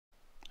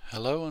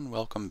Hello and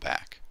welcome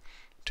back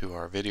to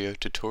our video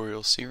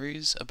tutorial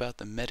series about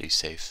the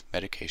MediSafe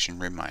Medication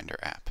Reminder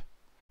app.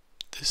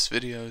 This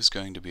video is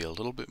going to be a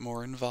little bit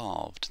more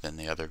involved than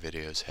the other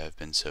videos have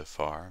been so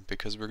far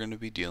because we're going to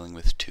be dealing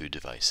with two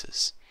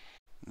devices.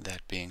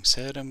 That being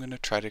said, I'm going to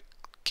try to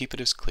keep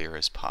it as clear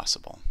as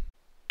possible.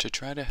 To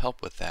try to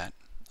help with that,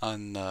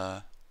 on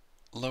the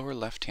lower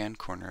left-hand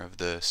corner of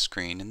the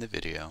screen in the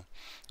video,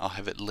 I'll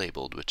have it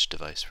labeled which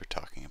device we're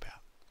talking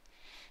about.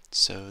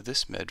 So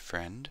this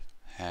MedFriend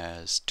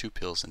has two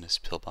pills in his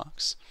pill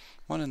box,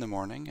 one in the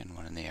morning and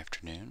one in the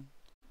afternoon.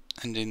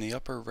 And in the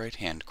upper right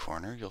hand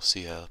corner you'll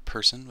see a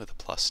person with a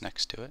plus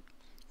next to it,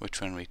 which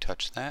when we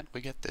touch that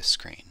we get this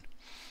screen.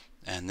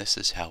 And this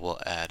is how we'll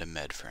add a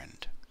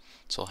MedFriend.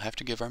 So we'll have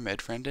to give our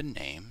MedFriend a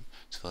name,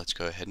 so let's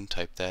go ahead and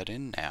type that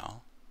in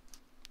now.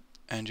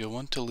 And you'll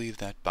want to leave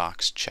that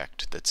box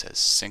checked that says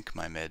sync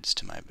my meds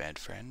to my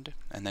MedFriend,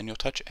 and then you'll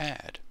touch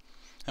add.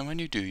 And when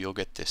you do, you'll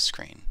get this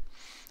screen.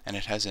 And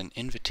it has an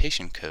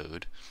invitation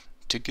code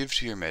to give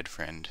to your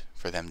MedFriend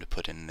for them to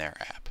put in their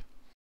app.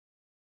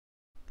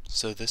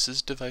 So this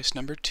is device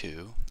number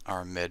 2,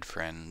 our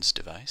MedFriend's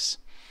device,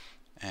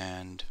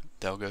 and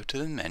they'll go to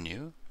the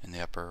menu in the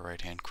upper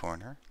right hand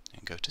corner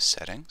and go to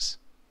settings,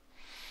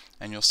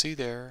 and you'll see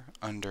there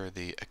under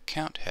the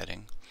account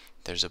heading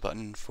there's a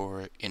button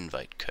for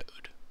invite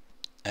code,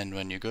 and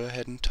when you go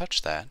ahead and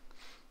touch that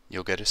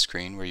you'll get a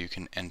screen where you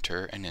can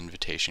enter an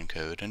invitation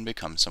code and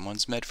become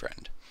someone's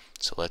MedFriend.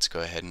 So let's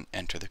go ahead and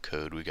enter the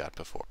code we got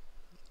before.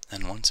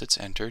 And once it's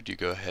entered, you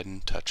go ahead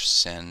and touch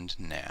send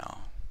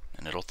now.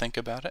 And it'll think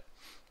about it,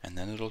 and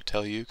then it'll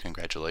tell you,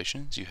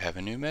 congratulations, you have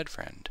a new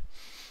MedFriend.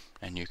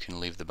 And you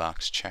can leave the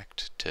box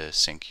checked to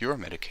sync your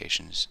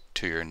medications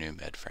to your new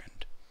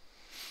MedFriend.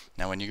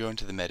 Now when you go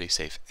into the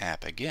MediSafe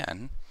app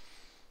again,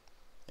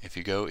 if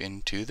you go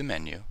into the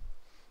menu,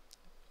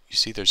 you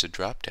see there's a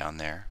drop down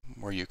there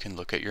where you can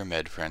look at your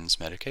MedFriend's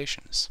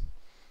medications.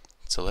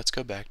 So let's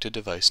go back to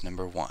device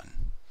number 1.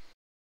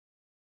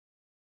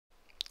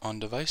 On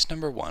device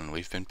number 1,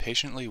 we've been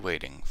patiently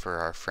waiting for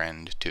our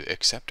friend to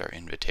accept our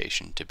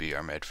invitation to be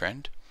our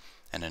MedFriend,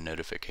 and a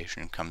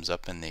notification comes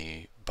up in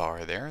the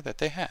bar there that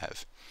they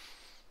have.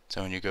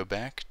 So when you go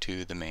back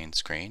to the main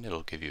screen,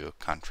 it'll give you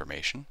a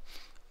confirmation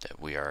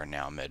that we are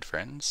now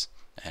MedFriends,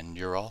 and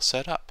you're all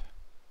set up.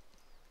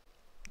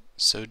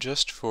 So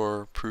just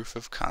for proof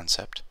of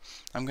concept,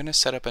 I'm going to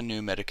set up a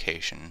new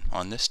medication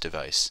on this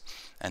device,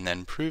 and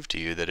then prove to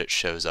you that it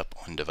shows up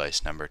on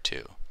device number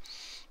 2.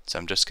 So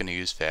I'm just going to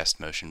use fast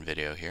motion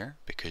video here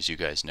because you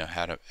guys know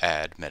how to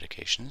add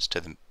medications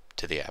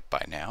to the app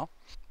by now.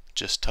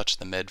 Just touch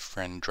the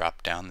MedFriend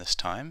drop down this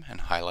time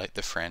and highlight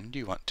the friend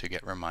you want to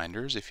get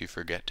reminders if you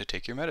forget to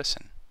take your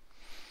medicine.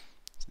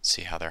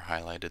 See how they're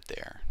highlighted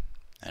there.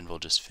 And we'll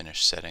just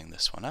finish setting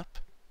this one up.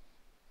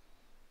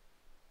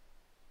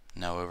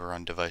 Now over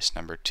on device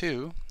number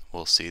 2,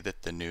 we'll see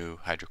that the new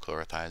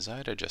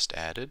hydrochlorothiazide I just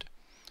added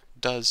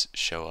does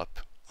show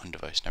up on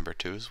device number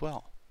 2 as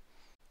well.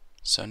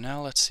 So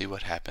now let's see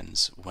what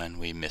happens when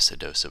we miss a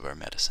dose of our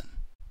medicine.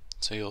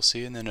 So you'll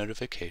see in the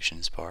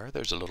notifications bar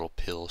there's a little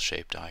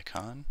pill-shaped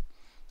icon,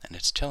 and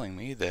it's telling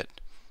me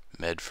that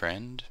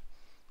MedFriend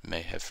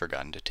may have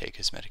forgotten to take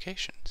his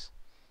medications.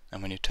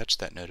 And when you touch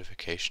that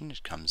notification,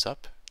 it comes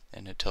up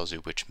and it tells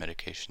you which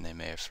medication they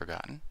may have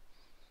forgotten,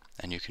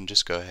 and you can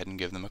just go ahead and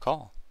give them a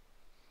call.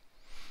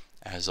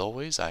 As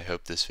always, I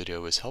hope this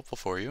video was helpful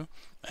for you,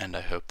 and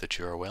I hope that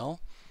you are well.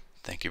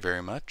 Thank you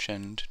very much,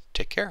 and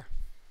take care.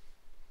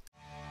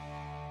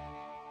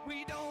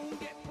 We don't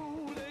get